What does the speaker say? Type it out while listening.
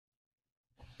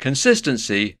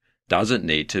Consistency doesn't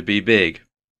need to be big.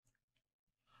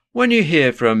 When you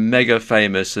hear from mega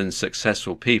famous and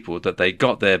successful people that they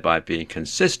got there by being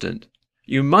consistent,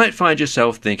 you might find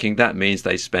yourself thinking that means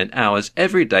they spent hours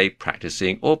every day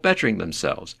practicing or bettering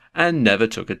themselves and never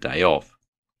took a day off.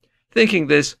 Thinking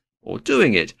this, or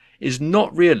doing it, is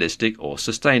not realistic or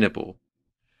sustainable.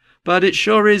 But it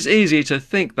sure is easy to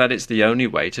think that it's the only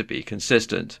way to be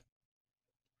consistent.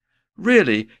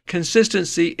 Really,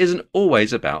 consistency isn't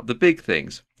always about the big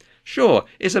things. Sure,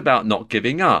 it's about not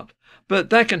giving up, but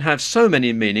that can have so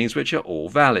many meanings which are all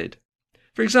valid.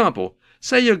 For example,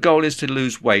 say your goal is to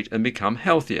lose weight and become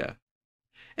healthier.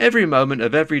 Every moment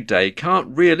of every day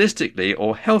can't realistically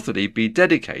or healthily be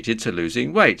dedicated to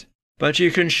losing weight, but you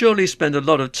can surely spend a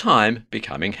lot of time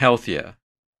becoming healthier.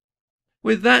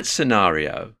 With that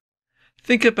scenario,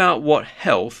 think about what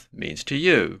health means to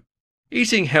you.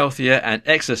 Eating healthier and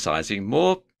exercising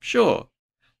more, sure.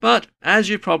 But as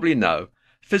you probably know,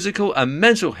 physical and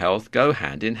mental health go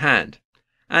hand in hand.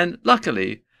 And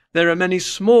luckily, there are many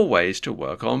small ways to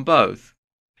work on both.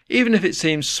 Even if it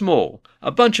seems small,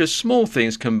 a bunch of small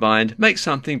things combined make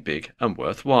something big and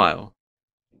worthwhile.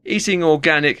 Eating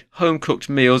organic, home-cooked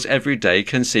meals every day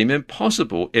can seem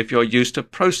impossible if you're used to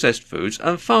processed foods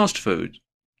and fast food.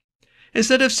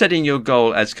 Instead of setting your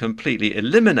goal as completely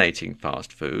eliminating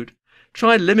fast food,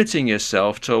 try limiting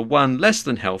yourself to one less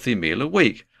than healthy meal a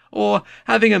week, or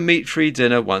having a meat-free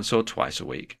dinner once or twice a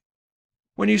week.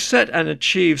 When you set and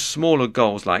achieve smaller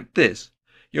goals like this,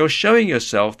 you're showing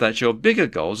yourself that your bigger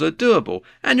goals are doable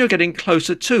and you're getting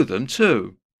closer to them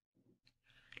too.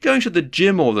 Going to the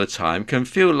gym all the time can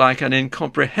feel like an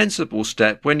incomprehensible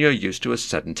step when you're used to a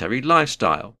sedentary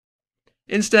lifestyle.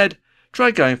 Instead, try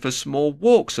going for small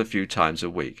walks a few times a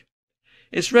week.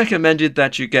 It's recommended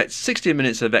that you get 60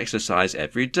 minutes of exercise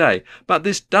every day, but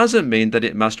this doesn't mean that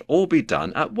it must all be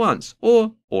done at once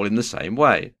or all in the same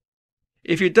way.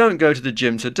 If you don't go to the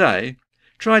gym today,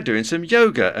 try doing some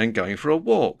yoga and going for a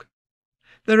walk.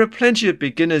 There are plenty of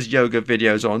beginners yoga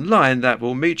videos online that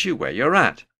will meet you where you're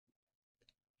at.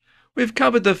 We've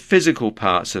covered the physical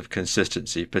parts of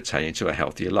consistency pertaining to a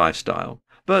healthier lifestyle,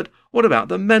 but what about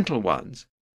the mental ones?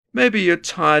 Maybe you're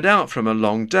tired out from a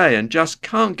long day and just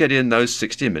can't get in those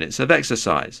 60 minutes of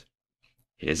exercise.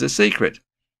 Here's a secret.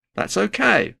 That's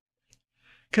okay.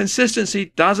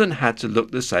 Consistency doesn't have to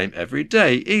look the same every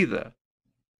day either.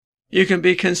 You can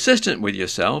be consistent with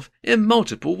yourself in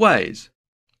multiple ways.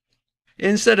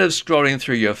 Instead of scrolling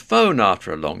through your phone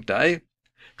after a long day,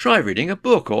 try reading a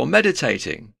book or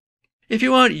meditating. If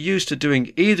you aren't used to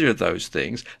doing either of those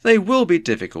things, they will be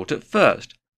difficult at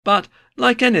first. But,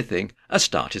 like anything, a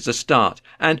start is a start,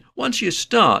 and once you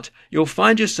start, you'll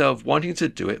find yourself wanting to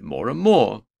do it more and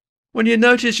more. When you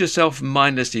notice yourself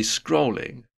mindlessly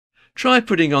scrolling, try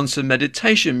putting on some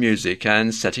meditation music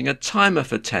and setting a timer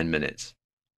for 10 minutes.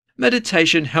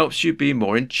 Meditation helps you be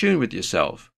more in tune with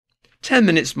yourself. 10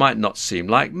 minutes might not seem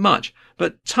like much,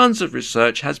 but tons of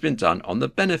research has been done on the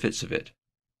benefits of it.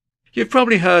 You've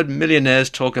probably heard millionaires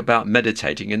talk about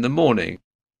meditating in the morning.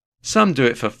 Some do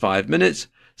it for 5 minutes,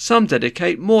 some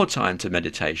dedicate more time to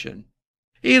meditation.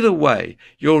 Either way,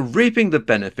 you're reaping the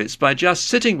benefits by just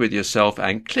sitting with yourself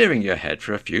and clearing your head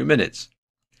for a few minutes.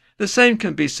 The same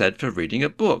can be said for reading a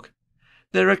book.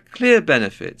 There are clear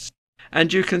benefits,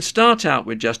 and you can start out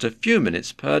with just a few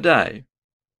minutes per day.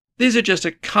 These are just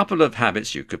a couple of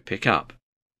habits you could pick up.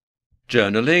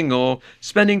 Journaling or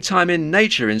spending time in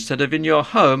nature instead of in your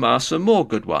home are some more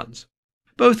good ones,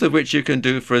 both of which you can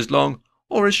do for as long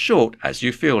or as short as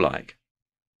you feel like.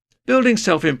 Building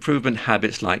self-improvement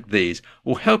habits like these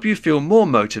will help you feel more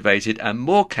motivated and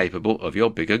more capable of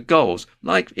your bigger goals,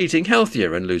 like eating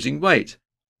healthier and losing weight.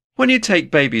 When you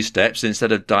take baby steps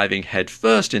instead of diving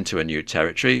headfirst into a new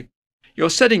territory,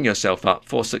 you're setting yourself up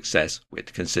for success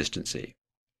with consistency.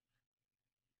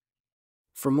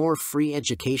 For more free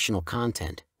educational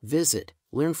content, visit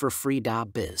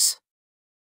learnforfree.biz.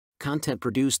 Content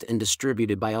produced and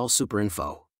distributed by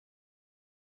AllSuperInfo.